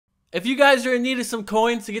If you guys are in need of some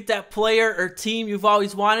coins to get that player or team you've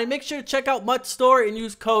always wanted, make sure to check out Mutt Store and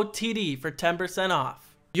use code TD for 10%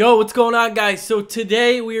 off. Yo, what's going on, guys? So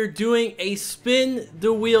today we are doing a spin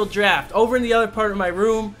the wheel draft. Over in the other part of my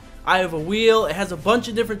room, I have a wheel. It has a bunch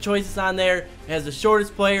of different choices on there. It has the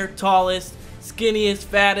shortest player, tallest, skinniest,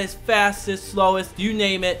 fattest, fastest, slowest, you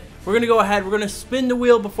name it. We're going to go ahead, we're going to spin the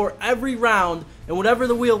wheel before every round, and whatever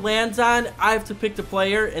the wheel lands on, I have to pick the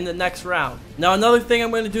player in the next round. Now, another thing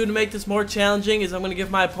I'm going to do to make this more challenging is I'm going to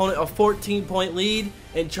give my opponent a 14-point lead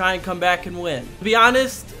and try and come back and win. To be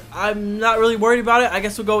honest, I'm not really worried about it. I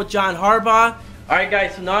guess we'll go with John Harbaugh. Alright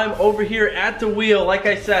guys, so now I'm over here at the wheel. Like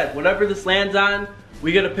I said, whatever this lands on,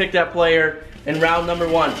 we got to pick that player in round number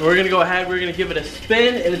 1. So we're going to go ahead, we're going to give it a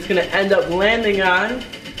spin, and it's going to end up landing on,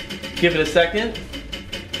 give it a second,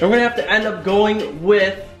 and we're going to have to end up going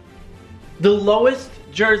with the lowest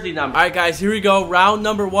jersey number. Alright guys, here we go, round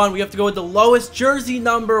number 1. We have to go with the lowest jersey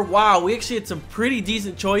number. Wow, we actually had some pretty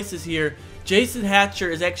decent choices here. Jason Hatcher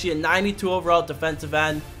is actually a 92 overall defensive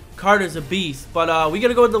end. Carter's a beast, but we got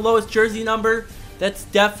to go with the lowest jersey number. That's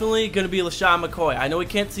definitely going to be LaShawn McCoy. I know we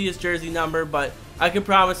can't see his jersey number, but I can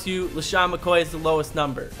promise you LaShawn McCoy is the lowest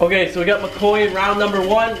number. Okay, so we got McCoy in round number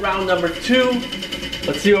 1, round number 2.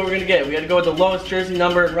 Let's see what we're going to get. We got to go with the lowest jersey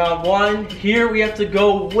number in round 1. Here we have to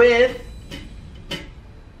go with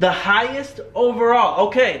the highest overall.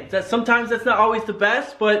 Okay, sometimes that's not always the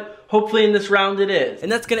best, but hopefully in this round it is.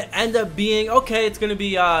 And that's going to end up being, okay, it's going to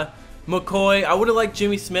be McCoy. I would have liked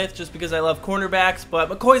Jimmy Smith just because I love cornerbacks, but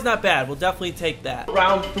McCoy's not bad. We'll definitely take that.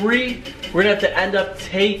 Round 3, we're going to have to end up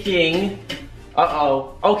taking...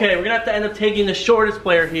 Okay, we're going to have to end up taking the shortest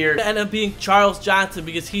player here. End up being Charles Johnson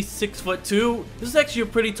because he's 6'2". This is actually a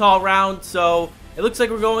pretty tall round, so it looks like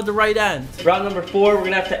we're going with the right end. Round number 4, we're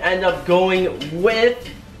going to have to end up going with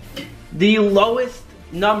the lowest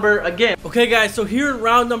number again. Okay guys, so here in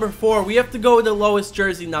round number 4, we have to go with the lowest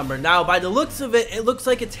jersey number. Now, by the looks of it, it looks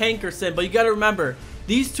like it's Hankerson, but you got to remember,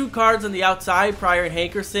 these two cards on the outside, Pryor and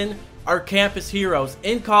Hankerson, are campus heroes.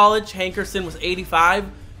 In college, Hankerson was 85.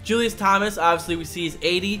 Julius Thomas, obviously we see is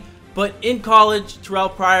 80, but in college, Terrell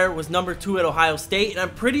Pryor was number 2 at Ohio State, and I'm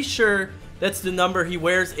pretty sure that's the number he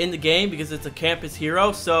wears in the game because it's a campus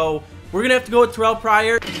hero, so we're going to have to go with Terrell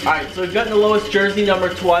Pryor. Alright, so we've gotten the lowest jersey number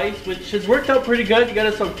twice, which has worked out pretty good. You got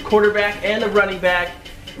us a quarterback and a running back.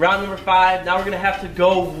 Round number 5, now we're going to have to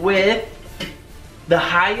go with the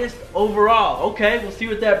highest overall. Okay, we'll see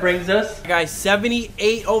what that brings us. Guys,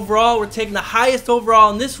 78 overall. We're taking the highest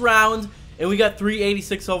overall in this round, and we got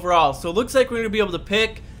 386 overall. So it looks like we're going to be able to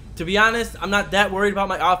pick. To be honest, I'm not that worried about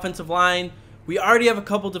my offensive line. We already have a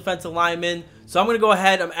couple defensive linemen, so I'm going to go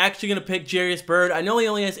ahead. I'm actually going to pick Jarius Byrd. I know he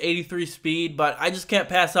only has 83 speed, but I just can't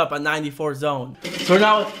pass up a 94 zone. So we're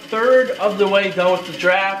now a third of the way done with the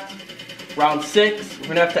draft. Round 6, we're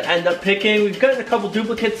going to have to end up picking. We've gotten a couple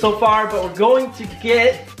duplicates so far, but we're going to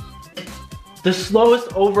get the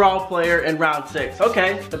slowest overall player in round 6.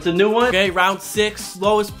 Okay, that's a new one. Okay, round 6,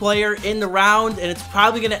 slowest player in the round, and it's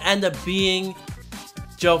probably going to end up being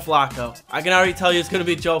Joe Flacco. I can already tell you it's going to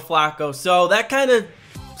be Joe Flacco. So that kind of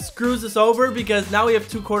screws us over because now we have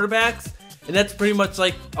 2 quarterbacks, and that's pretty much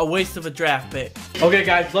like a waste of a draft pick. Okay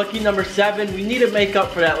guys, lucky number 7. We need to make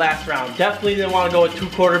up for that last round. Definitely didn't want to go with 2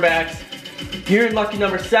 quarterbacks. Here in lucky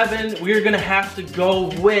number 7, we're going to have to go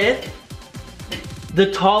with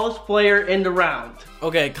the tallest player in the round.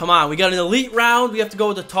 Okay, come on. We got an elite round. We have to go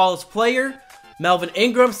with the tallest player. Melvin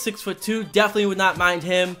Ingram, 6'2". Definitely would not mind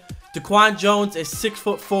him. Daquan Jones is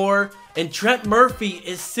 6'4", and Trent Murphy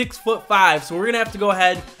is 6'5". So we're gonna have to go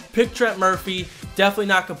ahead, pick Trent Murphy. Definitely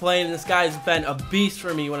not complaining. This guy's been a beast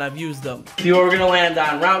for me when I've used him. See what we're gonna land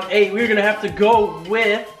on. Round 8, we're gonna have to go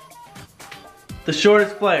with the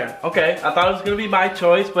shortest player. Okay, I thought it was gonna be my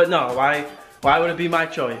choice, but no. Why would it be my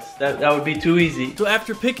choice? That would be too easy. So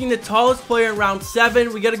after picking the tallest player in round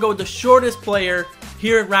 7, we got to go with the shortest player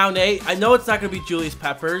here in round 8. I know it's not going to be Julius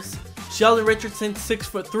Peppers. Sheldon Richardson,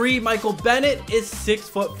 6'3". Michael Bennett is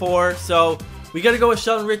 6'4". So we got to go with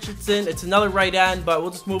Sheldon Richardson. It's another right end, but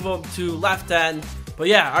we'll just move him to left end. But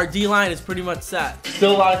yeah, our D-line is pretty much set.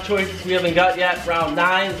 Still a lot of choices we haven't got yet. Round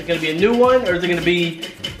 9, is it going to be a new one, or is it going to be...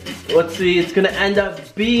 Let's see, it's going to end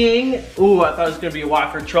up being... Ooh, I thought it was going to be a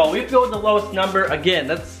Walker Troll. We have to go with the lowest number again.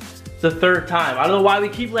 That's the 3rd time. I don't know why we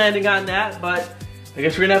keep landing on that, but I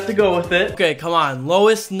guess we're going to have to go with it. Okay, come on.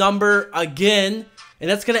 Lowest number again. And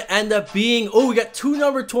that's going to end up being... Oh, we got 2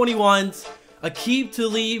 number 21s. Aqib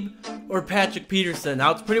Talib or Patrick Peterson.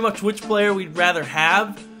 Now, it's pretty much which player we'd rather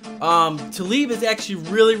have. Talib is actually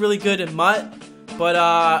really, really good in Mutt. But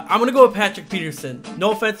I'm going to go with Patrick Peterson.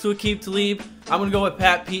 No offense to Aqib Talib. I'm going to go with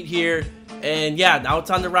Pat Pete here. And yeah, now it's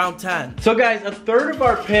on to round 10. So guys, a third of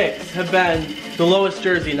our picks have been the lowest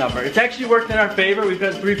jersey number. It's actually worked in our favor. We've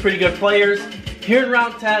got 3 pretty good players. Here in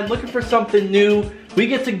round 10, looking for something new, we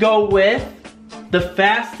get to go with the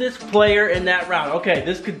fastest player in that round. Okay,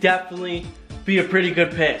 this could definitely be a pretty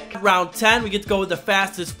good pick. Round 10, we get to go with the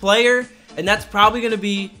fastest player, and that's probably going to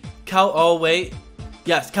be Kelvin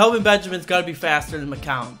Benjamin's got to be faster than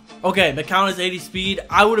McCown. Okay, McCown is 80 speed.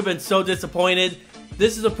 I would have been so disappointed.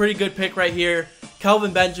 This is a pretty good pick right here.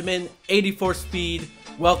 Kelvin Benjamin, 84 speed.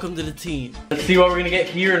 Welcome to the team. Let's see what we're going to get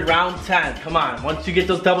here in round 10. Come on. Once you get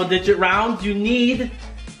those double-digit rounds, you need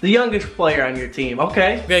the youngest player on your team.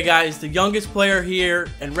 Okay. Okay, guys. The youngest player here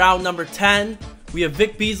in round number 10. We have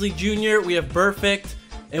Vic Beasley Jr., we have Burfict,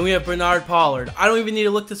 and we have Bernard Pollard. I don't even need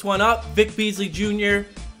to look this one up. Vic Beasley Jr.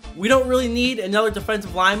 We don't really need another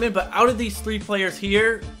defensive lineman, but out of these 3 players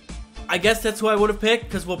here, I guess that's who I would have picked,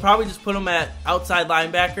 because we'll probably just put him at outside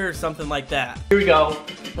linebacker or something like that. Here we go.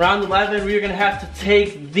 Round 11, we are going to have to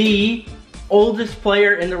take the oldest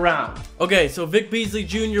player in the round. Okay, so Vic Beasley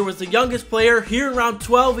Jr. was the youngest player. Here in round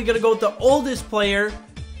 12, we got to go with the oldest player.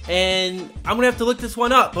 And I'm going to have to look this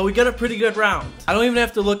one up, but we got a pretty good round. I don't even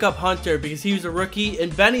have to look up Hunter because he was a rookie.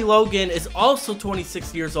 And Benny Logan is also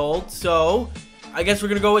 26 years old. So I guess we're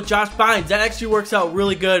going to go with Josh Bynes. That actually works out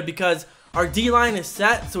really good because our D-line is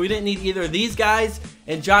set, so we didn't need either of these guys,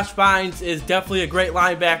 and Josh Bynes is definitely a great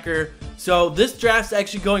linebacker. So this draft's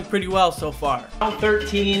actually going pretty well so far. Round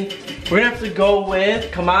 13, we're going to have to go with,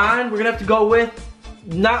 come on, we're going to have to go with,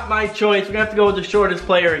 not my choice, we're going to have to go with the shortest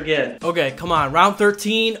player again. Okay, come on, round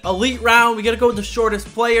 13, elite round, we got to go with the shortest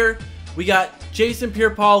player. We got Jason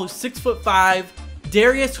Pierre-Paul, who's 6'5",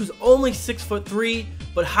 Darius, who's only 6'3",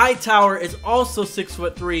 but Hightower is also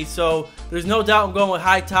 6'3", so there's no doubt I'm going with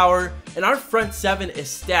Hightower. And our front 7 is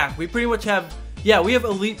stacked. We pretty much have, we have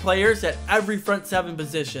elite players at every front 7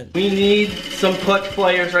 position. We need some clutch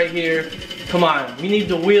players right here. Come on, we need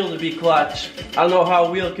the wheel to be clutch. I don't know how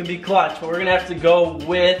a wheel can be clutch, but we're gonna have to go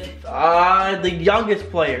with the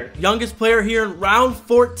youngest player. Youngest player here in round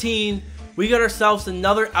 14. We got ourselves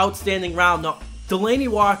another outstanding round. Now, Delaney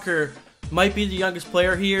Walker might be the youngest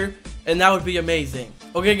player here, and that would be amazing.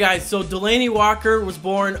 Okay guys, so Delaney Walker was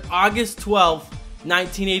born August 12th,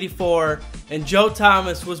 1984, and Joe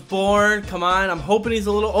Thomas was born, come on, I'm hoping he's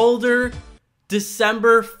a little older,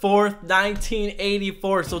 December 4th,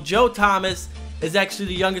 1984. So Joe Thomas is actually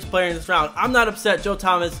the youngest player in this round. I'm not upset. Joe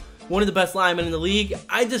Thomas, one of the best linemen in the league.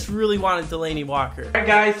 I just really wanted Delaney Walker. Alright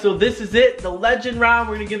guys, so this is it, the legend round.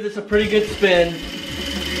 We're going to give this a pretty good spin.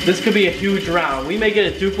 This could be a huge round. We may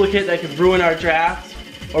get a duplicate that could ruin our draft,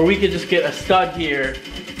 or we could just get a stud here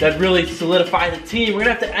that really solidify the team. We're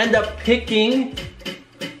going to have to end up picking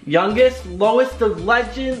youngest, lowest, the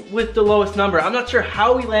legend with the lowest number. I'm not sure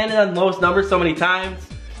how we landed on lowest number so many times,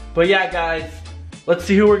 but yeah guys, let's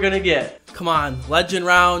see who we're going to get. Come on, legend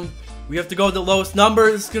round. We have to go with the lowest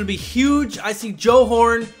number. This is going to be huge. I see Joe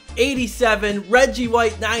Horn, 87, Reggie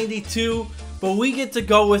White, 92, but we get to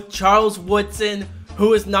go with Charles Woodson,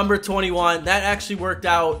 who is number 21. That actually worked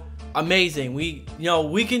out amazing. We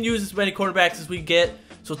can use as many quarterbacks as we get.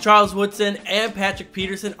 So Charles Woodson and Patrick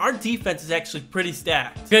Peterson. Our defense is actually pretty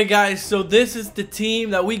stacked. Okay guys, so this is the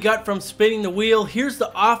team that we got from spinning the wheel. Here's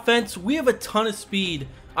the offense. We have a ton of speed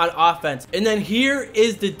on offense. And then here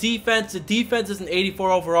is the defense. The defense is an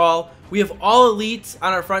 84 overall. We have all elites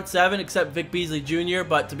on our front 7 except Vic Beasley Jr.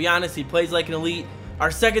 But to be honest, he plays like an elite.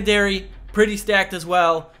 Our secondary, pretty stacked as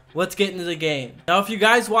well. Let's get into the game. Now, if you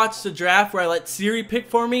guys watched the draft where I let Siri pick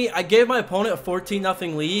for me, I gave my opponent a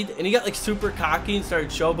 14-0 lead, and he got like super cocky and started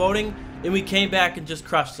showboating, and we came back and just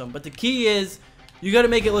crushed him. But the key is, you got to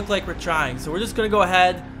make it look like we're trying. So we're just going to go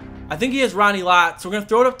ahead. I think he has Ronnie Lott, so we're going to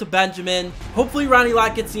throw it up to Benjamin. Hopefully Ronnie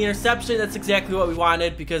Lott gets the interception. That's exactly what we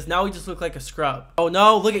wanted, because now we just look like a scrub. Oh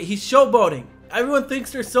no, look at, he's showboating. Everyone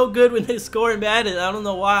thinks they're so good when they score in Madden. I don't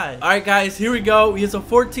know why. All right, guys, here we go. He has a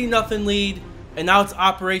 14-0 lead. And now it's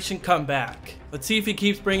Operation Comeback. Let's see if he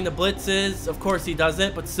keeps bringing the blitzes. Of course he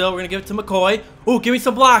doesn't, but still, we're going to give it to McCoy. Ooh, give me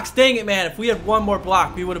some blocks. Dang it, man. If we had one more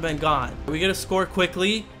block, we would have been gone. We got to score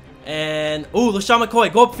quickly. And, ooh, LaShawn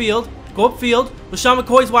McCoy, go upfield. Go upfield. LaShawn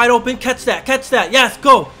McCoy's wide open. Catch that. Catch that. Yes,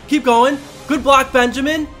 go. Keep going. Good block,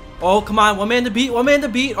 Benjamin. Oh, come on. One man to beat. One man to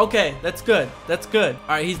beat. Okay, that's good. That's good.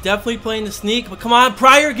 All right, he's definitely playing the sneak. But come on,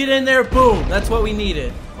 Pryor, get in there. Boom. That's what we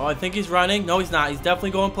needed. Oh, I think he's running. No, he's not. He's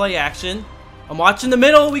definitely going play action. I'm watching the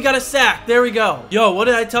middle. We got a sack. There we go. Yo, what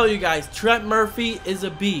did I tell you guys? Trent Murphy is a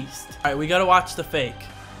beast. All right, we got to watch the fake.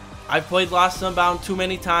 I've played Lost and Unbound too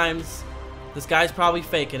many times. This guy's probably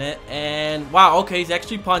faking it. And, wow, okay, he's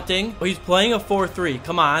actually punting. Oh, he's playing a 4-3.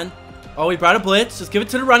 Come on. Oh, he brought a blitz. Just give it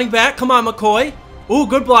to the running back. Come on, McCoy. Ooh,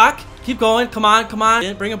 good block. Keep going. Come on, come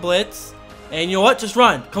on. Bring a blitz. And you know what? Just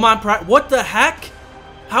run. Come on, Pryor. What the heck?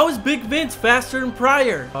 How is Big Vince faster than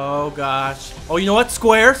Pryor? Oh, gosh. Oh, you know what?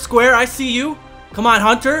 Square. Square. I see you. Come on,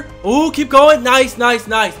 Hunter. Ooh, keep going. Nice, nice,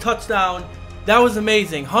 nice. Touchdown. That was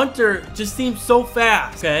amazing. Hunter just seems so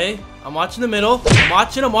fast. Okay. I'm watching the middle. I'm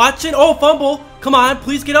watching. Oh, fumble. Come on.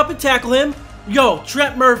 Please get up and tackle him. Yo,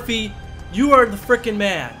 Trent Murphy, you are the freaking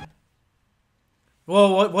man.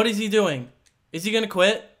 Whoa, what is he doing? Is he going to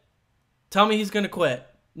quit? Tell me he's going to quit.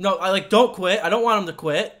 No, don't quit. I don't want him to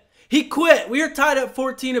quit. He quit. We are tied at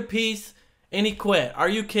 14 apiece, and he quit. Are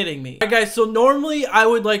you kidding me? All right, guys, so normally I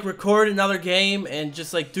would, record another game and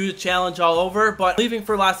just, do the challenge all over, but leaving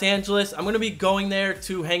for Los Angeles, I'm going to be going there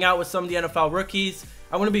to hang out with some of the NFL rookies.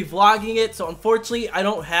 I'm going to be vlogging it, so unfortunately, I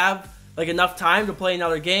don't have, enough time to play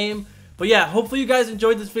another game. But yeah, hopefully you guys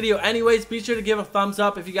enjoyed this video anyways. Be sure to give a thumbs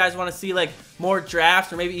up if you guys want to see more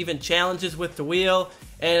drafts or maybe even challenges with the wheel.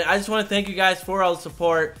 And I just want to thank you guys for all the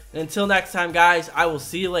support. And until next time, guys, I will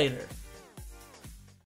see you later.